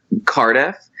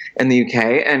Cardiff in the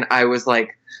UK, and I was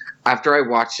like, after I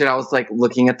watched it, I was like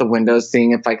looking at the windows,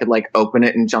 seeing if I could like open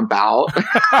it and jump out.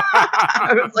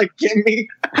 I was like, get me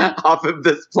off of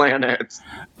this planet.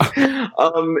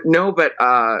 No, but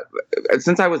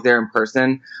since I was there in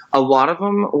person, a lot of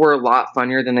them were a lot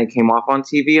funnier than they came off on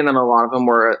TV. And then a lot of them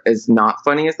were as not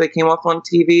funny as they came off on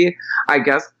TV. I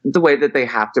guess the way that they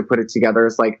have to put it together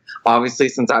is like, obviously,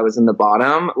 since I was in the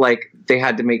bottom, like they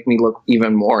had to make me look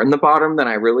even more in the bottom than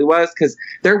I really was. Because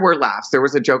there were laughs. There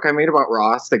was a joke I made about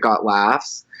Ross that got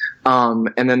laughs.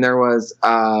 And then there was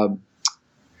a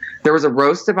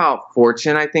roast about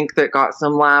Fortune, I think, that got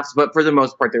some laughs, but for the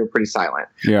most part, they were pretty silent.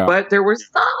 Yeah. But there were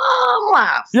some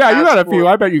laughs. Yeah, you got a few.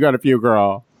 I bet you got a few,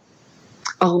 girl.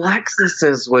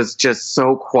 Alexis's was just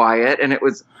so quiet, and it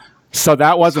was. So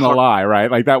that wasn't a lie, right?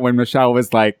 Like that when Michelle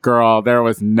was like, girl,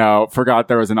 forgot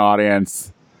there was an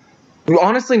audience.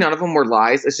 Honestly, none of them were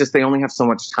lies. It's just they only have so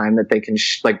much time that they can,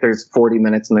 there's 40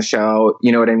 minutes in the show.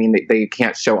 You know what I mean? They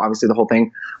can't show, obviously, the whole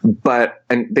thing.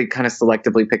 And they kind of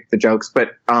selectively picked the jokes.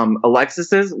 But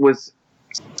Alexis's was,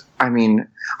 I mean,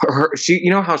 she,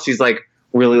 you know how she's like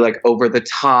really like over the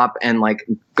top and like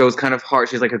goes kind of hard.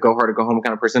 She's like a go hard or go home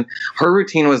kind of person. Her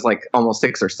routine was like almost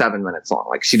 6 or 7 minutes long.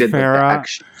 Like she did the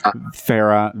extra stuff.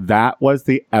 Farrah, that was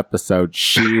the episode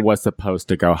she was supposed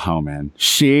to go home in.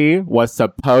 She was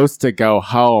supposed to go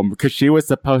home because she was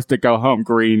supposed to go home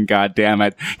green. God damn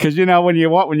it! Because you know when you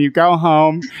go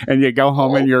home and you go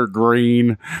home and you're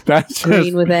green, that's green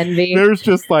just, with envy. There's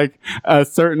just like a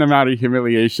certain amount of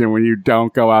humiliation when you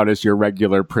don't go out as your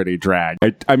regular pretty drag.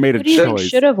 I made a choice.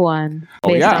 Should have won.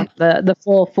 Oh, yeah. On the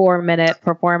full full 4-minute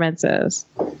performances.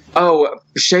 Oh,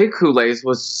 Shea Coulee's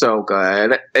was so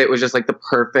good. It was just like the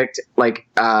perfect, like,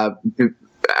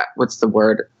 what's the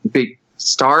word? Big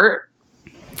start?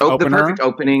 The perfect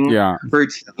opening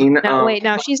routine. No, wait,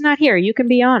 no, she's not here. You can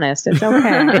be honest. It's okay.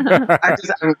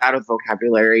 I'm out of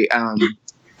vocabulary.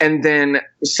 And then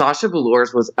Sasha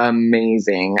Velour's was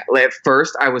amazing. At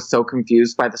first, I was so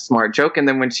confused by the smart joke. And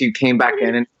then when she came back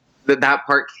in, and that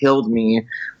part killed me.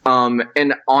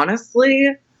 And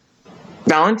honestly,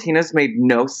 Valentina's made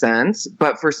no sense,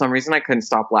 but for some reason I couldn't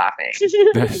stop laughing.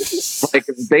 Like,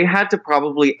 they had to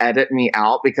probably edit me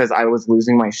out because I was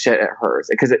losing my shit at hers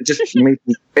because it just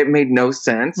made no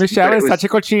sense. Michelle is such a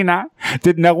cochina.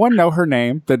 Did no one know her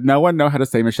name? Did no one know how to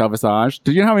say Michelle Visage?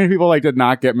 Did you know how many people did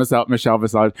not get Michelle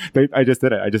Visage? I just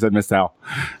did it. I just said Michelle.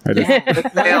 I think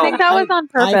that was on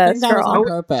purpose.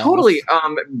 Totally.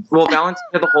 Well, Valentina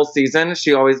the whole season,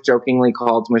 she always jokingly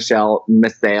called Michelle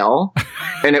Michelle,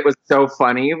 and it was so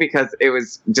funny because it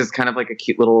was just kind of like a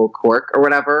cute little quirk or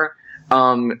whatever.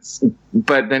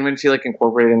 But then when she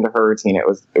incorporated it into her routine, it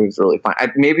was really fun.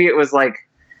 Maybe it was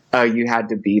you had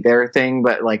to be there thing,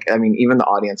 but even the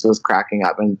audience was cracking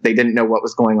up and they didn't know what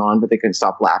was going on, but they couldn't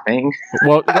stop laughing.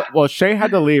 Well, Shea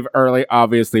had to leave early,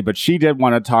 obviously, but she did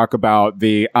want to talk about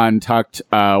the Untucked,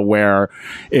 where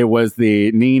it was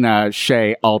the Nina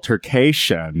Shea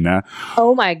altercation.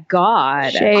 Oh my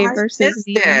God. Shea versus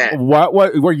Nina. What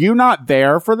were you not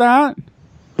there for that?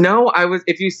 No, I was.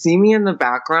 If you see me in the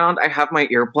background, I have my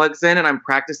earplugs in and I'm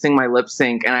practicing my lip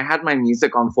sync and I had my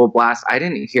music on full blast. I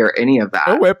didn't hear any of that.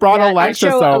 Oh, it brought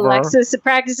Alexis over. Alexis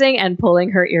practicing and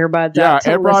pulling her earbuds out.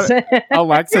 Yeah, it brought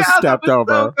Alexis stepped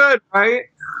over. So good, right?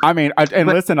 I mean,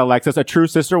 listen, Alexis, a true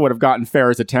sister would have gotten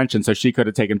Farrah's attention, so she could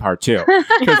have taken part too.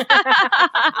 Because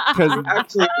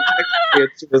actually,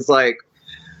 she was like,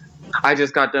 I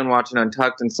just got done watching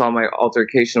Untucked and saw my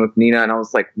altercation with Nina, and I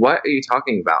was like, "What are you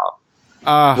talking about?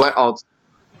 What else?"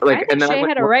 I think Shea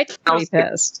had a right to be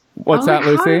pissed. What's that,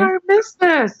 Lucy? How did I miss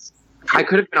this? I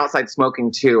could have been outside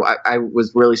smoking too. I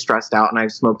was really stressed out, and I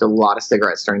smoked a lot of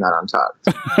cigarettes during that Untucked.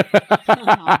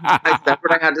 I said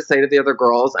what I had to say to the other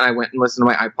girls, and I went and listened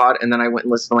to my iPod, and then I went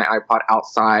and listened to my iPod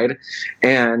outside,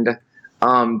 and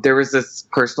there was this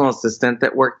personal assistant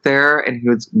that worked there, and he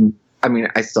was. I mean,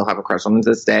 I still have a crush on him to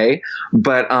this day,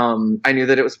 but I knew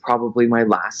that it was probably my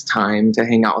last time to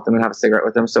hang out with him and have a cigarette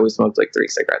with him, so we smoked 3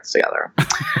 cigarettes together.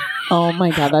 Oh my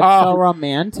God, that's so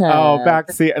romantic. Oh,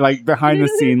 behind the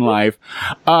scene life.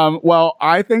 Well,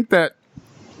 I think that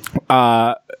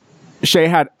Shea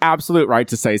had absolute right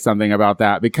to say something about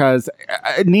that because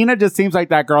Nina just seems like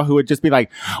that girl who would just be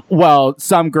like, well,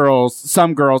 some girls.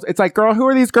 It's like, girl, who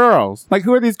are these girls?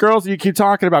 Who are these girls that you keep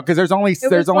talking about? Because there's only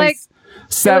 7 of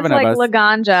us.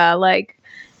 Laganja,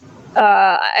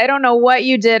 I don't know what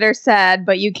you did or said,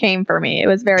 but you came for me. It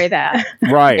was very that.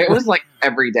 Right. It was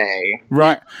every day.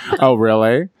 Right. Oh,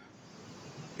 really?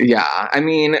 Yeah. I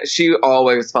mean, she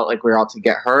always felt like we were out to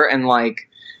get her. And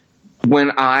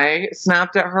when I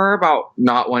snapped at her about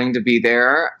not wanting to be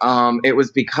there, it was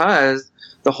because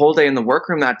the whole day in the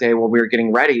workroom that day while we were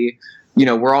getting ready,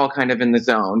 we're all kind of in the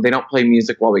zone. They don't play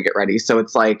music while we get ready. So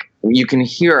it's you can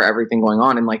hear everything going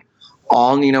on. And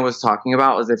all Nina was talking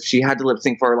about was if she had to lip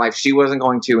sync for her life, she wasn't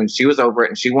going to, and she was over it,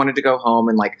 and she wanted to go home,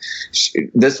 and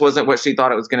this wasn't what she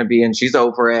thought it was going to be, and she's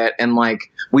over it, and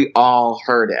we all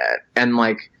heard it, and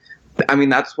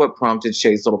that's what prompted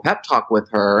Shea's little pep talk with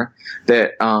her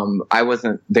that I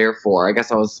wasn't there for. I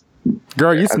guess I was.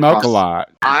 Girl, you smoke a lot.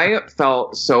 I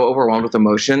felt so overwhelmed with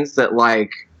emotions that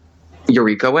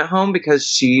Eureka went home because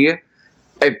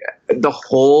the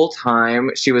whole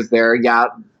time she was there. Yeah,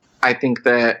 I think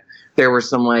that. There were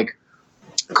some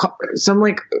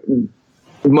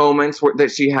moments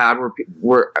that she had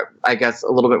were I guess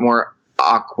a little bit more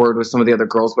awkward with some of the other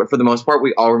girls, but for the most part,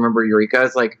 we all remember Eureka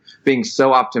as being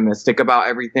so optimistic about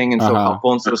everything and so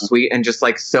helpful and so sweet and just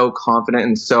so confident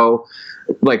and so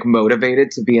motivated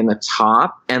to be in the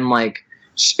top and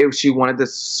she wanted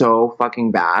this so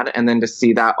fucking bad, and then to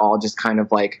see that all just kind of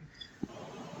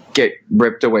get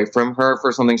ripped away from her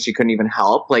for something she couldn't even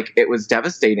help. It was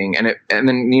devastating. And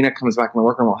then Nina comes back in the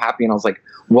workroom all happy. And I was like,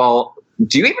 well,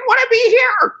 do you even want to be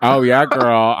here? Oh yeah,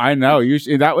 girl. I know.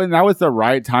 That was the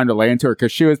right time to lay into her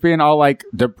because she was being all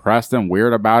depressed and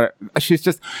weird about it. She's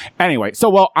just, anyway.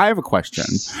 So, I have a question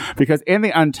because in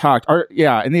the Untucked,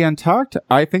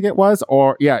 I think it was,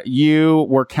 you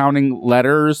were counting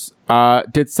letters.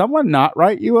 Did someone not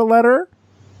write you a letter?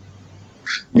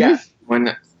 Yes.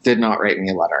 When did not write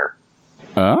me a letter.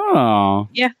 Oh.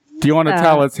 Yeah. Do you want to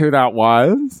tell us who that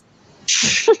was?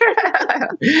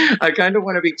 I kind of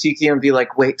want to be cheeky and be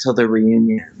wait till the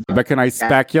reunion. But can I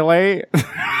speculate?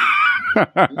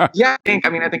 Yeah, I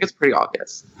think it's pretty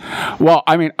obvious. Well,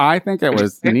 I mean, I think it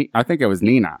was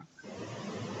Nina.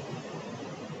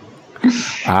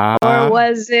 Or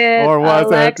was it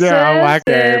Alexis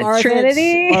Alexis? and Or was it-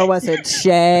 Trinity? or was it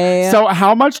Shay? So,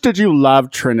 how much did you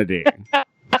love Trinity?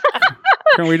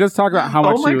 Can we just talk about how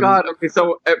much? Oh my god! Okay,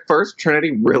 so at first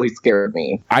Trinity really scared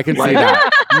me. I can see that.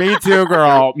 Me too,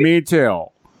 girl. Me too.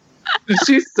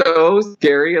 She's so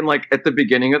scary, and like at the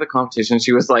beginning of the competition,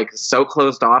 she was like so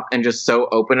closed off and just so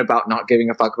open about not giving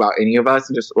a fuck about any of us,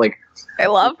 and just like I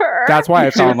love her. That's why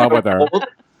I fell in love with her.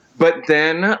 But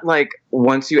then, like,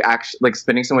 once you actually, like,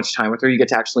 spending so much time with her, you get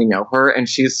to actually know her, and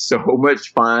she's so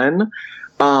much fun.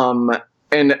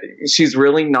 And she's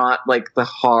really not, like, the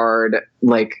hard,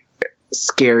 like,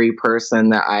 scary person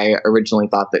that I originally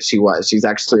thought that she was. She's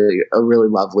actually a really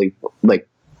lovely, like,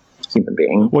 human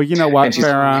being. Well, you know what, And she's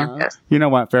Farrah? hilarious. You know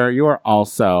what, Farrah? You are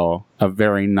also a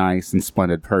very nice and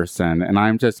splendid person, and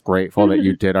I'm just grateful that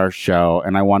you did our show,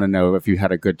 and I want to know if you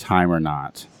had a good time or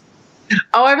not.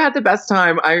 Oh, I've had the best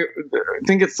time. I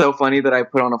think it's so funny that I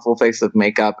put on a full face of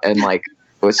makeup and, like,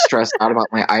 was stressed out about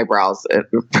my eyebrows.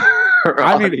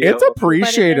 I mean, it's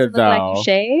appreciated though. Like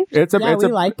shave? It's we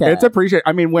like it. It's appreciated.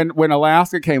 I mean, when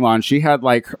Alaska came on, she had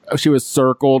she was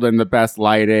circled in the best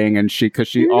lighting, and because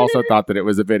she also thought that it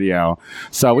was a video.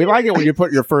 So we like it when you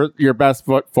put your best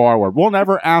foot forward. We'll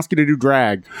never ask you to do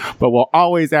drag, but we'll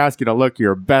always ask you to look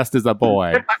your best as a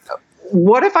boy.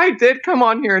 What if I did come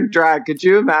on here and drag? Could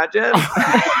you imagine?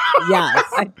 Yes.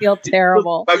 I feel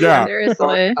terrible. Yeah.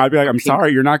 Seriously. I'd be like, I'm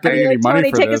sorry, you're not getting any money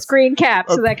Tony, for take this. a screen cap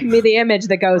so that can be the image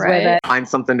that goes with Right. it. Find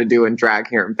something to do in drag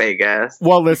here in Vegas.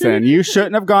 Well, listen, you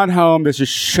shouldn't have gone home. This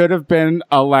just should have been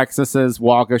Alexis's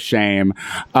walk of shame.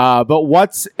 But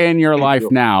what's in your life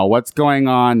now? What's going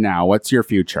on now? What's your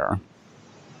future?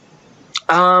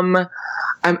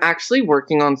 I'm actually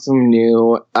working on some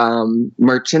new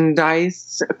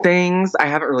merchandise things. I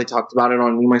haven't really talked about it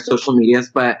on any of my social medias,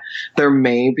 but there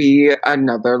may be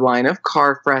another line of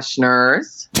car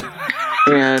fresheners.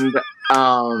 And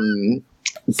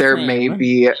there may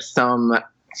be some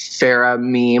Farrah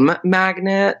meme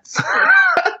magnets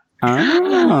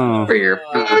Oh. for your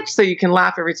food, so you can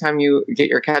laugh every time you get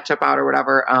your ketchup out or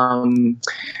whatever.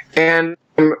 And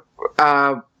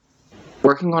I'm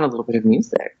working on a little bit of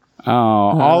music. Oh,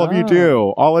 all of you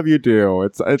do. All of you do.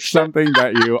 It's something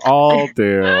that you all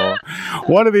do.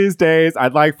 One of these days,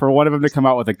 I'd like for one of them to come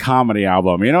out with a comedy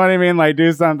album. You know what I mean? Like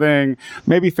do something,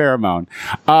 maybe Pheromone.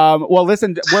 Well,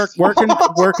 listen, where can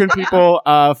people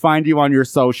find you on your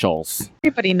socials?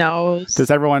 Everybody knows.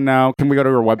 Does everyone know? Can we go to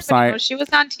her website? She was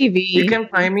on TV. You can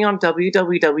find me on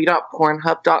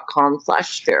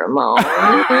www.pornhub.com/pheromone.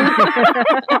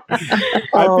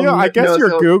 I guess no, you're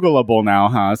so- Googleable now,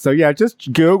 huh? So yeah,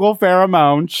 just Google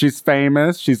Pheromone. She's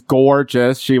famous. She's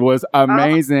gorgeous. She was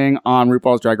amazing on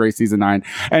RuPaul's Drag Race Season 9.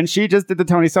 And she just did the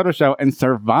Tony Soto show and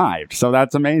survived. So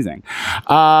that's amazing.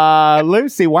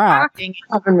 Lucy Wack.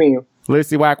 Having me.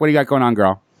 Lucy Wack, what do you got going on,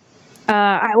 girl?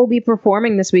 I will be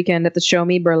performing this weekend at the Show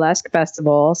Me Burlesque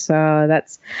Festival, so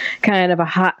that's kind of a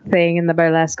hot thing in the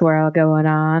burlesque world going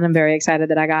on. I'm very excited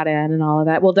that I got in and all of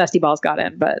that. Well, Dusty Balls got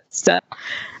in, but still.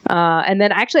 And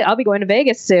then actually, I'll be going to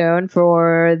Vegas soon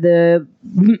for the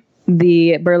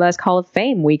Burlesque Hall of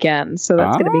Fame weekend, so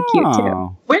that's going to be cute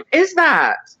too. When is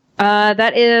that?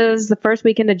 That is the first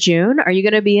weekend of June. Are you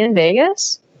going to be in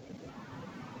Vegas?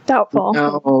 Doubtful.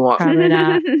 No. Probably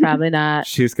not. Probably not.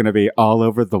 She's going to be all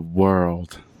over the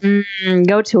world.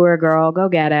 Go tour, girl. Go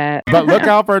get it. But look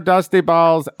out for Dusty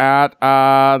Balls at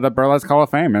the Burlesque Hall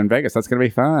of Fame in Vegas. That's going to be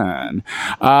fun.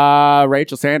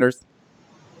 Rachel Sanders.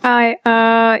 I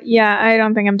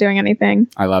don't think I'm doing anything.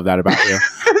 I love that about you.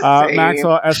 Same.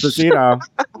 Maxwell Esposito.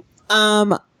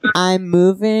 I'm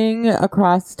moving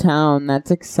across town.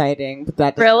 That's exciting, but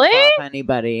that doesn't Really? involve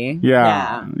anybody.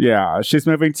 Yeah. She's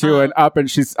moving to an up and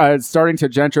she's starting to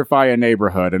gentrify a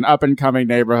neighborhood, an up and coming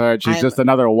neighborhood. She's just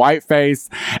another white face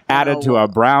added to a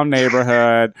brown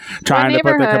neighborhood, trying to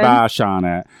put the neighborhood? kibosh on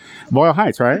it. Boyle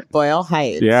Heights, right? Boyle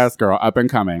Heights. Yes, girl, up and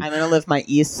coming. I'm gonna live my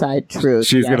East Side truth.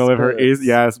 She's going to live her east.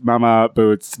 Yes, Mama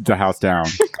Boots, the house down.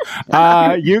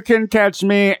 You can catch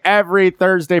me every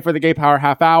Thursday for the Gay Power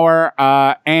Half Hour.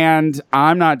 And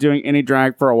I'm not doing any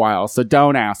drag for a while, so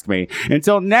don't ask me.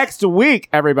 Until next week,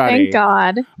 everybody. Thank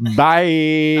God.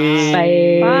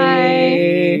 Bye.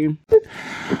 Bye.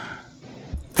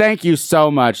 Thank you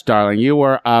so much, darling. You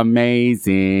were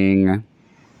amazing.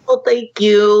 Well, thank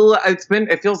you.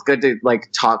 It feels good to like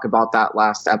talk about that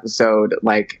last episode,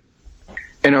 like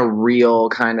in a real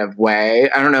kind of way.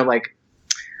 I don't know, like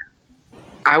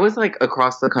I was like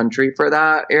across the country for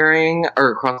that airing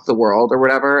or across the world or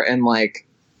whatever. And like,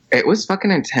 it was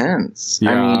fucking intense.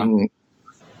 Yeah. I mean,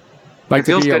 Like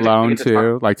to be alone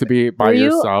too. Like to be by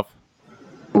yourself.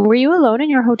 Were you alone in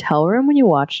your hotel room when you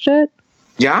watched it?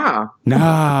 Yeah.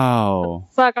 No.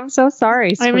 Fuck, I'm so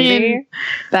sorry, sweetie. I mean,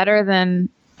 better than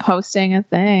hosting a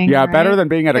thing. Yeah, right? better than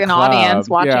being at Like a an club. audience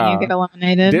watching you get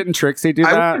eliminated. Didn't Trixie do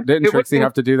that? Didn't Trixie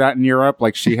have to do that in Europe?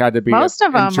 Like she had to be. Most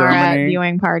of them in Germany? are at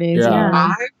viewing parties. Yeah. Yeah.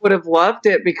 I would have loved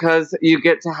it because you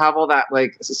get to have all that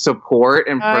like support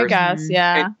and I guess,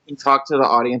 yeah. and you can talk to the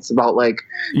audience about like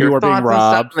You your were being thoughts and stuff,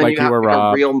 robbed, and then like you have, were like,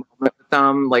 robbed. a real moment with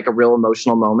them, like a real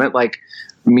emotional moment. Like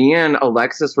me and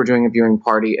Alexis were doing a viewing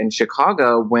party in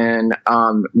Chicago when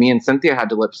me and Cynthia had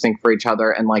to lip sync for each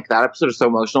other, and like that episode is so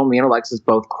emotional. Me and Alexis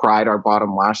both cried our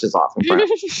bottom lashes off in front of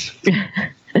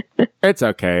It's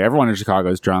okay. Everyone in Chicago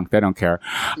is drunk. They don't care.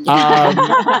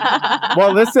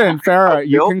 Well, listen, Farrah,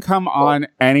 you can come on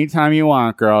anytime you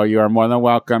want, girl. You are more than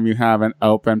welcome. You have an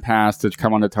open pass to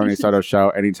come on the Tony Soto show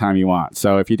anytime you want.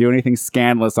 So if you do anything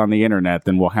scandalous on the internet,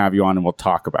 then we'll have you on and we'll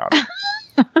talk about it.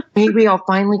 Maybe I'll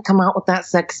finally come out with that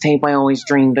sex tape I always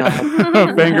dreamed of.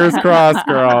 Fingers crossed,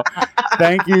 girl.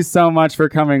 Thank you so much for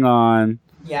coming on.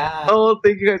 Yeah. Oh,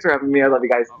 thank you guys for having me. I love you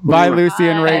guys. Bye, Lucy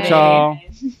and Rachel.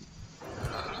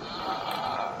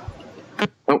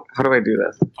 Oh, how do I do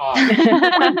this?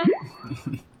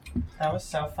 That was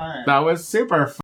so fun. That was super fun.